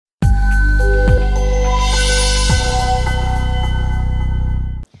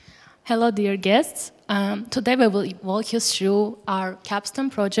Hello, dear guests. Today we will walk you through our capstone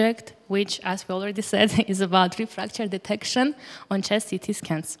project, which, as we already said, is about refracture detection on chest CT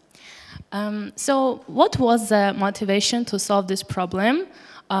scans. So what was the motivation to solve this problem?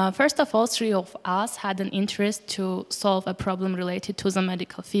 First of all, three of us had an interest to solve a problem related to the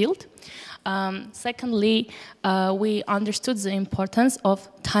medical field. Secondly, we understood the importance of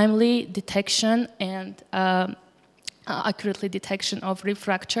timely detection and accurately detection of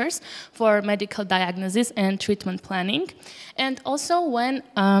refractures for medical diagnosis and treatment planning. And also when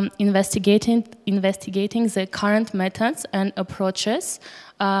investigating the current methods and approaches,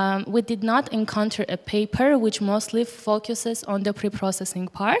 we did not encounter a paper which mostly focuses on the pre-processing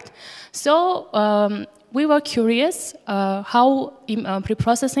part. So we were curious how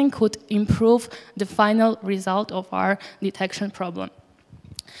pre-processing could improve the final result of our detection problem.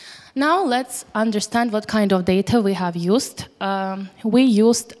 Now let's understand what kind of data we have used. We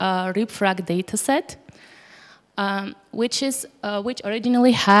used a RIPFRAG dataset, which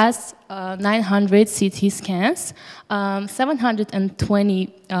originally has 900 CT scans.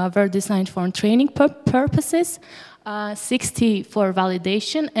 720 were designed for training purposes, 60 for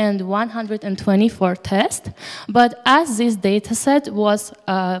validation, and 120 for test. But as this dataset was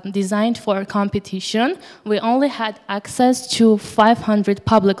designed for competition, we only had access to 500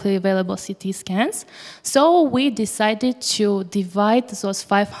 publicly available CT scans. So we decided to divide those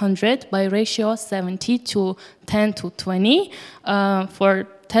 500 by ratio 70 to 10 to 20 for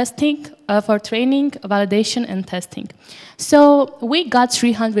testing, for training, validation, and testing. So we got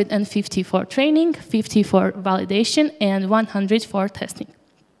 350 for training, 50 for validation, and 100 for testing.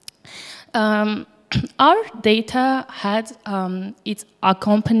 Our data had its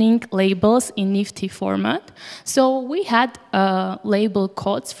accompanying labels in Nifty format. So we had label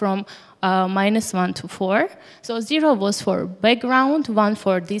codes from -1 to 4. So 0 was for background, 1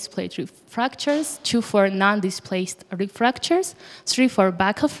 for displayed refractures, 2 for non-displaced refractures, 3 for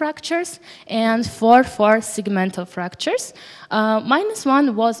Backel fractures, and 4 for segmental fractures.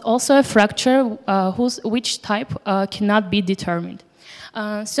 -1 was also a fracture which type cannot be determined.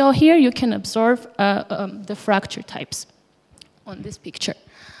 So here you can observe the fracture types on this picture.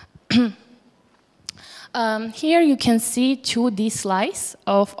 Here you can see 2D slice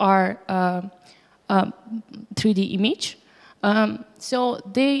of our 3D image. So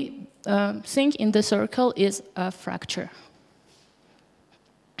the thing in the circle is a fracture.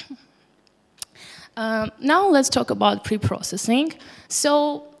 Now let's talk about pre-processing.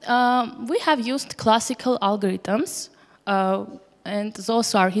 So we have used classical algorithms, and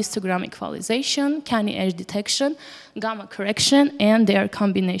those are histogram equalization, canny edge detection, gamma correction, and their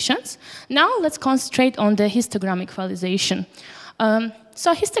combinations. Now let's concentrate on the histogram equalization.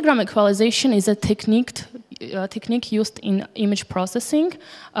 So histogram equalization is a technique used in image processing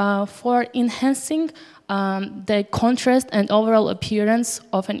for enhancing the contrast and overall appearance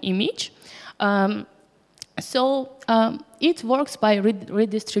of an image. It works by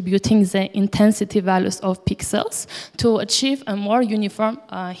redistributing the intensity values of pixels to achieve a more uniform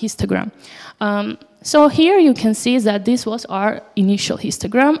histogram. So here you can see that this was our initial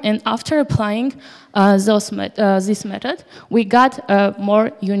histogram, and after applying this method, we got a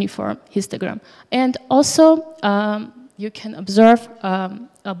more uniform histogram. And also, you can observe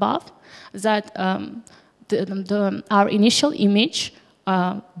above that our initial image,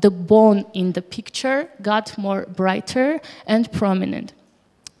 the bone in the picture got more brighter and prominent.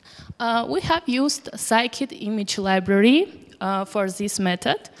 We have used Scikit image library for this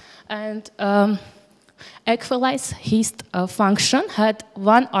method, and equalize hist function had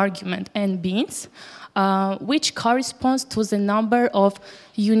one argument, n-beans, which corresponds to the number of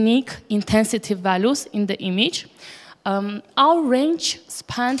unique intensity values in the image. Our range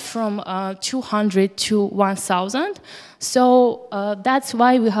spanned from 200 to 1,000, so that's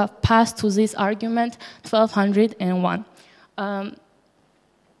why we have passed to this argument 1201. And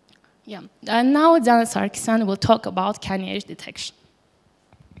now Sargsyan will talk about canny edge detection.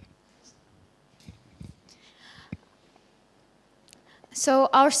 So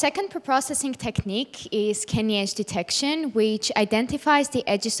our second preprocessing technique is canny edge detection, which identifies the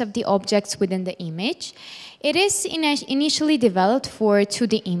edges of the objects within the image. It is initially developed for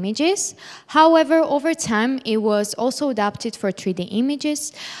 2D images. However, over time, it was also adapted for 3D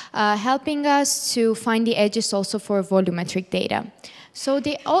images, helping us to find the edges also for volumetric data. So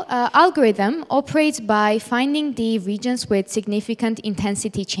the algorithm operates by finding the regions with significant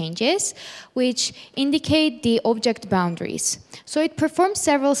intensity changes, which indicate the object boundaries. So it performs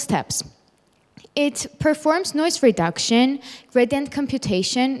several steps. It performs noise reduction, gradient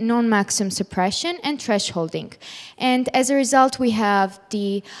computation, non-maximum suppression, and thresholding. And as a result, we have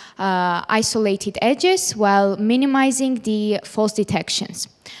the isolated edges while minimizing the false detections.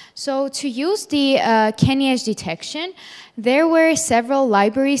 So to use the Kenny edge detection, there were several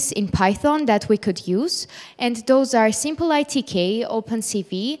libraries in Python that we could use, and those are SimpleITK,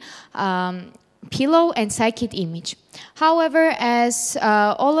 OpenCV, Pillow, and Scikit-Image. However, as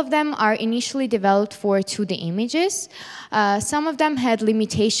all of them are initially developed for 2D images, some of them had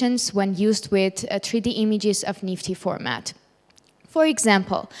limitations when used with 3D images of Nifty format. For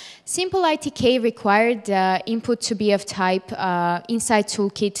example, SimpleITK required the input to be of type Inside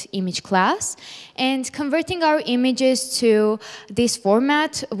Toolkit image class, and converting our images to this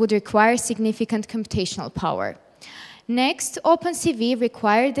format would require significant computational power. Next, OpenCV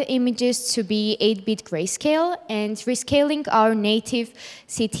required the images to be 8-bit grayscale, and rescaling our native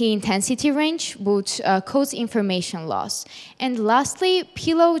CT intensity range would cause information loss. And lastly,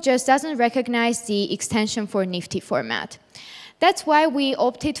 Pillow just doesn't recognize the extension for Nifty format. That's why we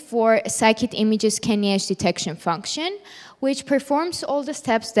opted for Scikit-Image's Kenny edge detection function, which performs all the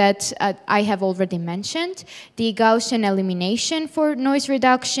steps that I have already mentioned: the Gaussian elimination for noise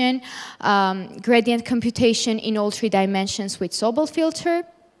reduction, gradient computation in all 3 dimensions with Sobel filter,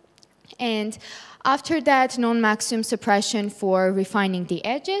 and after that, non-maximum suppression for refining the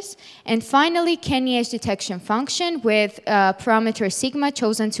edges, and finally, Kenny edge detection function with parameter sigma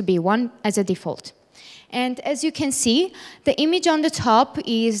chosen to be 1 as a default. And as you can see, the image on the top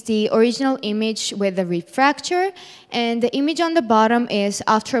is the original image with the rib fracture, and the image on the bottom is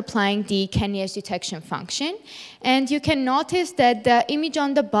after applying the Kenny edge detection function. And you can notice that the image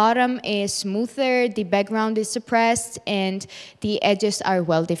on the bottom is smoother, the background is suppressed, and the edges are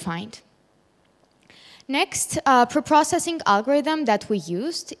well defined. Next, preprocessing algorithm that we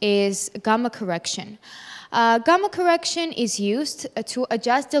used is gamma correction. Gamma correction is used to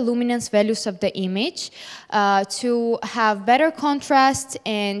adjust the luminance values of the image to have better contrast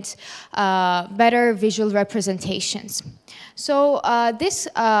and better visual representations. So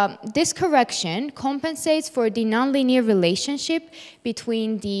this correction compensates for the nonlinear relationship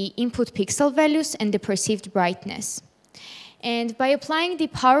between the input pixel values and the perceived brightness. And by applying the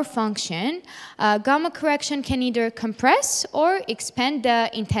power function, gamma correction can either compress or expand the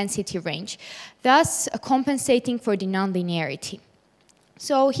intensity range, thus compensating for the nonlinearity.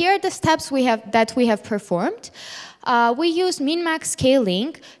 So here are the steps that we have performed. We use min-max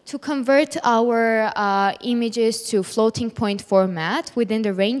scaling to convert our images to floating point format within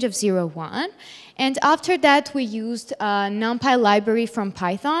the range of 0, 1. And after that, we used a NumPy library from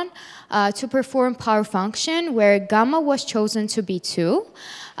Python to perform power function, where gamma was chosen to be 2.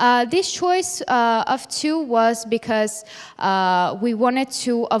 This choice of 2 was because we wanted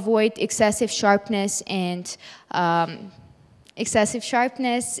to avoid excessive sharpness and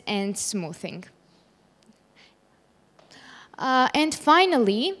smoothing. And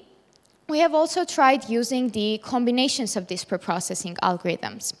finally, we have also tried using the combinations of these preprocessing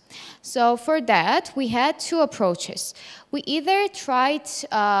algorithms. So for that, we had 2 approaches. We either tried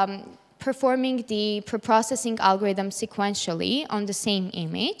performing the preprocessing algorithm sequentially on the same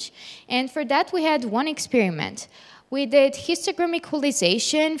image, and for that we had 1 experiment. We did histogram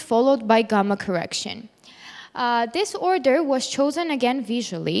equalization followed by gamma correction. This order was chosen again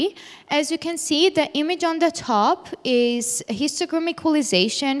visually. As you can see, the image on the top is histogram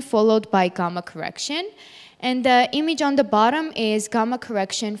equalization followed by gamma correction, and the image on the bottom is gamma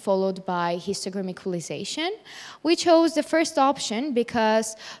correction followed by histogram equalization. We chose the first option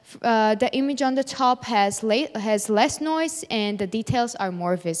because the image on the top has less noise and the details are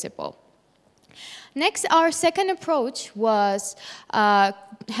more visible. Next, our second approach was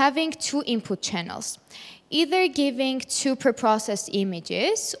having 2 input channels, either giving 2 preprocessed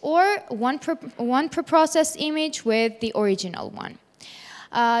images or one preprocessed image with the original one.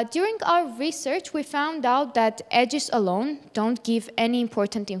 During our research, we found out that edges alone don't give any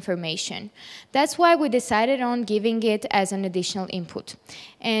important information. That's why we decided on giving it as an additional input.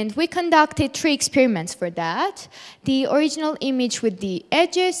 And we conducted 3 experiments for that: the original image with the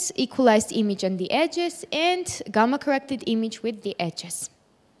edges, equalized image on the edges, and gamma-corrected image with the edges.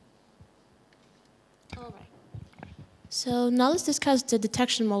 So now let's discuss the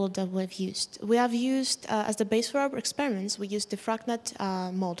detection model that we've used. We have used, as the base for our experiments, we used the FragNet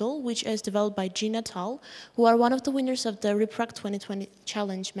model, which is developed by Jean et al., who are one of the winners of the RepRag 2020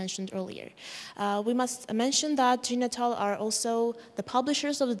 challenge mentioned earlier. We must mention that Jean et al. Are also the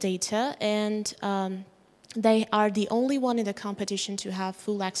publishers of the data, and they are the only one in the competition to have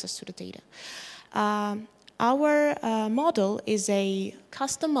full access to the data. our model is a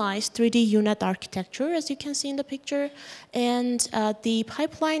customized 3D UNet architecture, as you can see in the picture, and the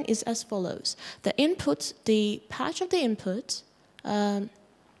pipeline is as follows. The input, the patch of the input,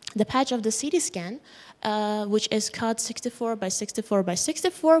 the patch of the CT scan, which is cut 64 by 64 by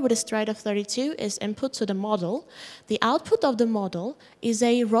 64 with a stride of 32, is input to the model. The output of the model is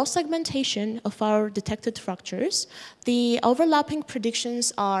a raw segmentation of our detected fractures. The overlapping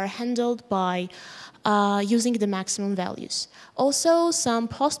predictions are handled by using the maximum values. Also, some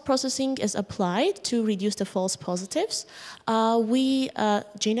post-processing is applied to reduce the false positives.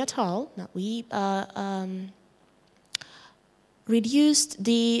 Jean et al., reduced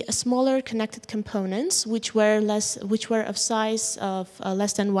the smaller connected components, which were of size of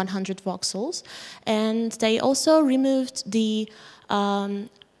less than 100 voxels, and they also removed the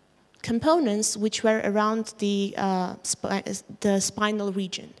components which were around the spinal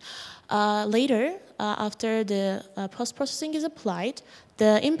region. Later, after the post-processing is applied,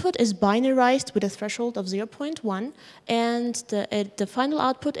 the input is binarized with a threshold of 0.1, and the final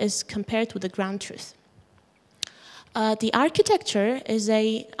output is compared with the ground truth. The architecture is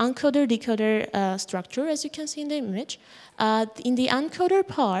a encoder-decoder structure, as you can see in the image. In the encoder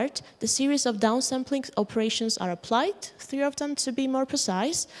part, the series of downsampling operations are applied, 3 of them to be more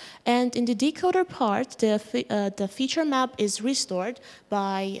precise. And in the decoder part, the feature map is restored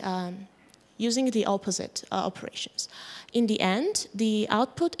by using the opposite operations. In the end, the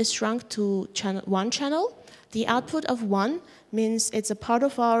output is shrunk to one channel. The output of 1 means it's a part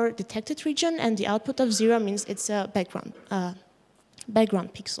of our detected region, and the output of 0 means it's a background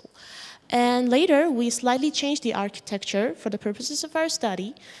pixel. And later, we slightly changed the architecture for the purposes of our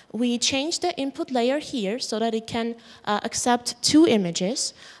study. We changed the input layer here so that it can accept 2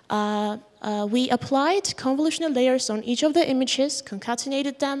 images. We applied convolutional layers on each of the images,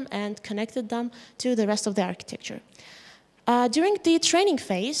 concatenated them, and connected them to the rest of the architecture. During the training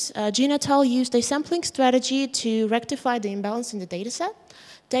phase, Jean et al. Used a sampling strategy to rectify the imbalance in the dataset.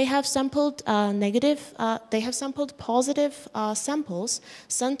 They have sampled positive samples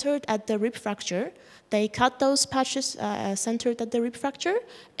centered at the rib fracture. They cut those patches centered at the rib fracture,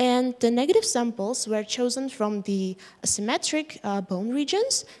 and the negative samples were chosen from the asymmetric bone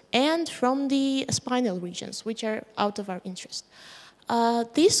regions and from the spinal regions, which are out of our interest.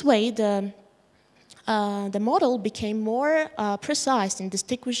 This way, the model became more precise in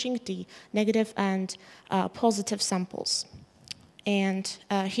distinguishing the negative and positive samples. And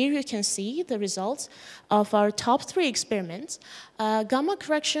here you can see the results of our top 3 experiments. Gamma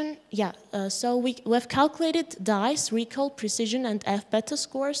correction, so we have calculated DICE, recall, precision, and F-beta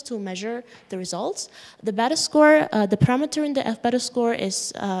scores to measure the results. The beta score, the parameter in the F-beta score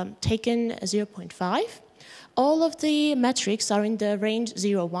is taken 0.5. All of the metrics are in the range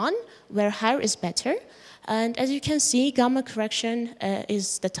 0-1, where higher is better. And as you can see, gamma correction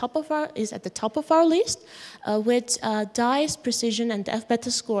is at the top of our list, with DICE, precision, and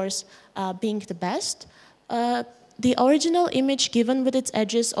F-beta scores being the best. The original image given with its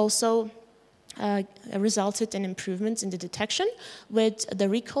edges also resulted in improvements in the detection, with the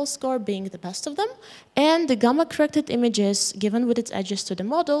recall score being the best of them. And the gamma-corrected images given with its edges to the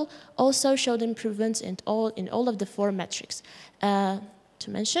model also showed improvements in all of the 4 metrics. To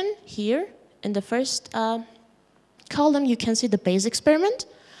mention here, in the first column, you can see the base experiment,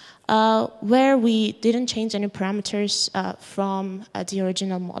 where we didn't change any parameters from the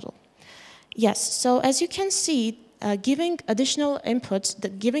original model. Yes, so as you can see, giving additional inputs,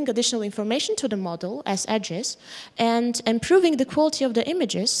 giving additional information to the model as edges, and improving the quality of the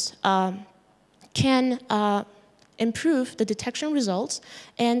images can improve the detection results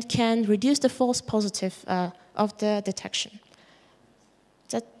and can reduce the false positive of the detection.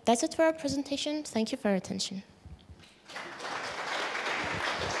 That's it for our presentation. Thank you for your attention.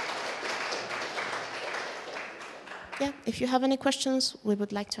 Yeah, if you have any questions, we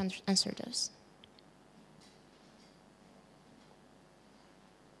would like to answer those.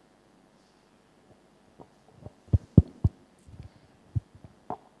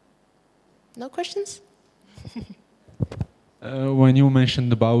 No questions? When you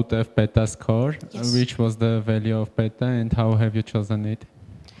mentioned about F-beta score, Yes. Which was the value of beta and how have you chosen it?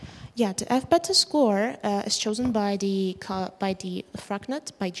 Yeah, the F-beta score is chosen by the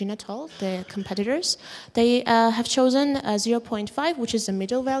FracNet, by Jean et al., the competitors. They have chosen 0.5, which is the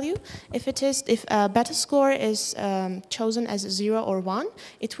middle value. If beta score is chosen as 0 or 1,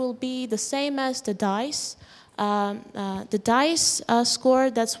 it will be the same as the DICE. The DICE score,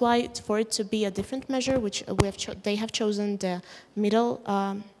 that's why for it to be a different measure, which they have chosen the middle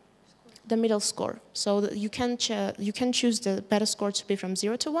score. So you can choose the beta score to be from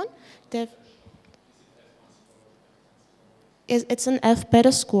 0 to 1. it's an F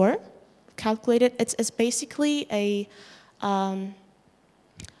beta score calculated. It's basically a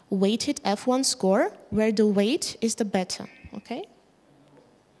weighted F1 score where the weight is the beta, okay?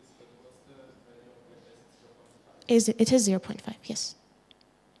 It is 0.5, yes.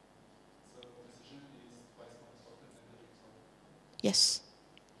 Yes.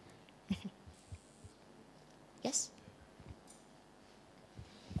 Yes?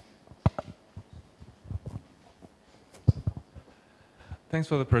 Thanks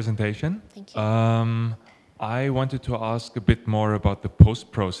for the presentation. Thank you. I wanted to ask a bit more about the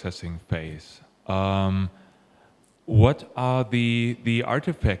post-processing phase. What are the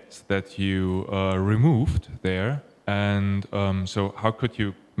artifacts that you removed there, and so how could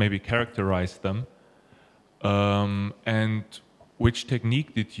you maybe characterize them? And which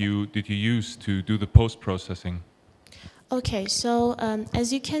technique did you use to do the post-processing? Okay, so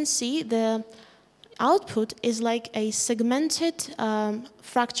as you can see, the output is like a segmented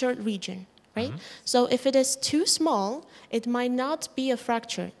fractured region, right? So if it is too small, it might not be a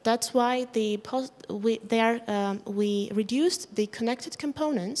fracture. That's why we reduced the connected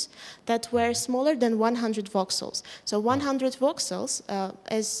components that were smaller than 100 voxels. So 100 voxels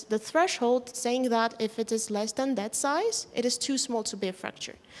is the threshold saying that if it is less than that size, it is too small to be a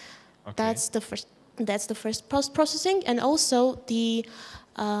fracture. Okay. That's the first post-processing, and also the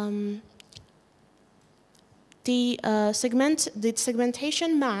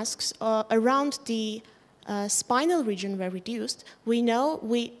segmentation masks around the spinal region were reduced. We know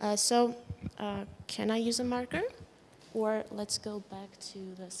can I use a marker? Or let's go back to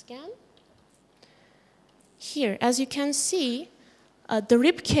the scan. Here, as you can see, the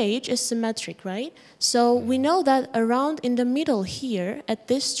rib cage is symmetric, right? So we know that around in the middle here, at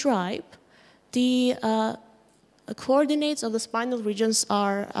this stripe, the coordinates of the spinal regions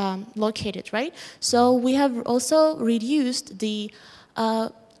are located, right? So we have also reduced the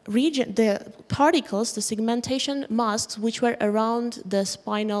the particles, the segmentation masks, which were around the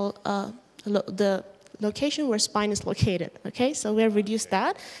spinal, the location where spine is located, okay? So we have reduced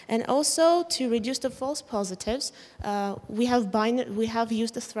that. And also to reduce the false positives, we have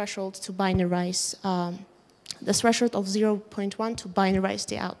used the threshold to binarize, the threshold of 0.1 to binarize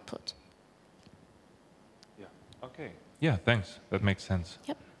the output. Okay. Yeah, thanks. That makes sense.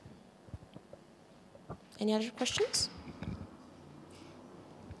 Yep. Any other questions?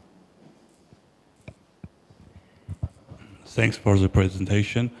 Thanks for the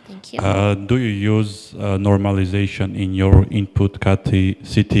presentation. Thank you. Do you use normalization in your input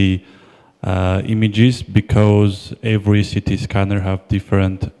CT images, because every CT scanner have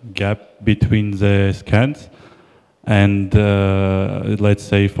different gap between the scans? And let's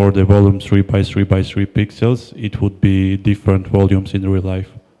say for the volume 3 by 3 by 3 pixels, it would be different volumes in real life.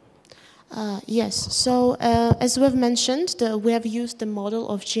 Yes, so as we've mentioned, we have used the model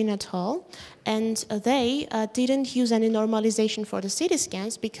of Jin et al. And they didn't use any normalization for the CT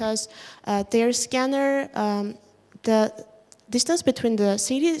scans because their scanner, the distance between the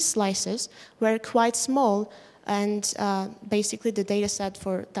CT slices were quite small, and basically the data set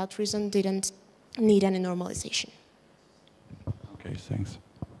for that reason didn't need any normalization. Okay, thanks.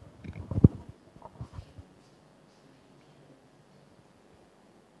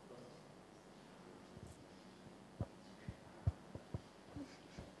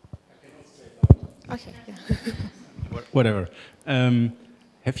 Okay. Yeah. Whatever.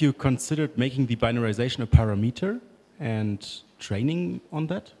 Have you considered making the binarization a parameter and training on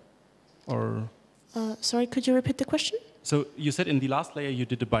that? Or Sorry, could you repeat the question? so you said in the last layer you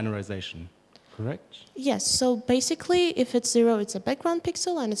did a binarization, correct? Yes, so basically if it's 0, it's a background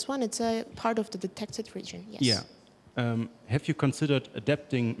pixel, and it's 1, it's a part of the detected region, yes. Yeah. Have you considered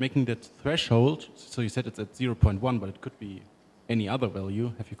adapting, making that threshold, so you said it's at 0.1, but it could be any other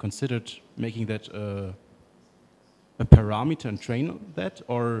value. Have you considered making that a parameter and train that,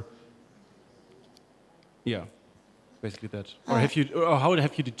 or yeah, basically that, or have you, or how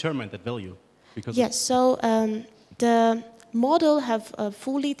have you determined that value? Because yes, so the model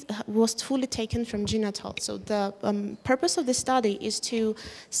was fully taken from Jin et al. So the purpose of the study is to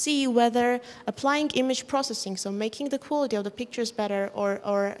see whether applying image processing, so making the quality of the pictures better,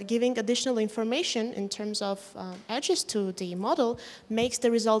 or giving additional information in terms of edges to the model makes the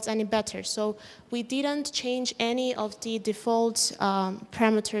results any better. So we didn't change any of the default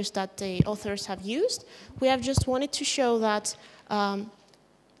parameters that the authors have used. We have just wanted to show that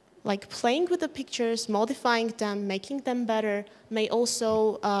like playing with the pictures, modifying them, making them better may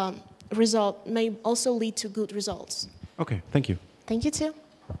also lead to good results. okay, thank you. Thank you too.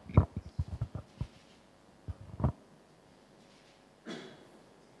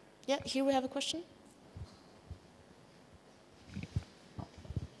 Yeah, here we have a question.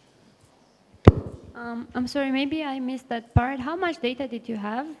 I'm sorry, maybe I missed that part. How much data did you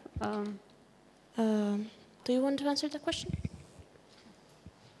have? Do you want to answer the question?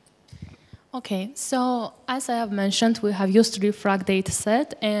 Okay, so as I have mentioned, we have used refrag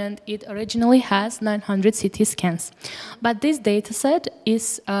dataset, and it originally has 900 CT scans. But this dataset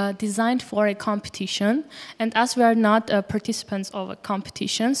is designed for a competition, and as we are not participants of a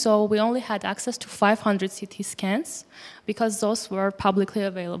competition, so we only had access to 500 CT scans because those were publicly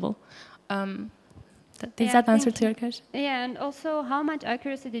available. Does that answer to your question? Yeah, and also, how much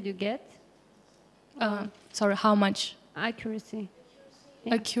accuracy did you get? Sorry, how much? Accuracy.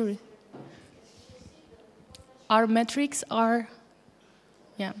 Yeah. Accuracy. Our metrics are,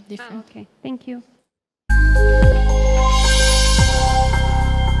 different. Okay, thank you.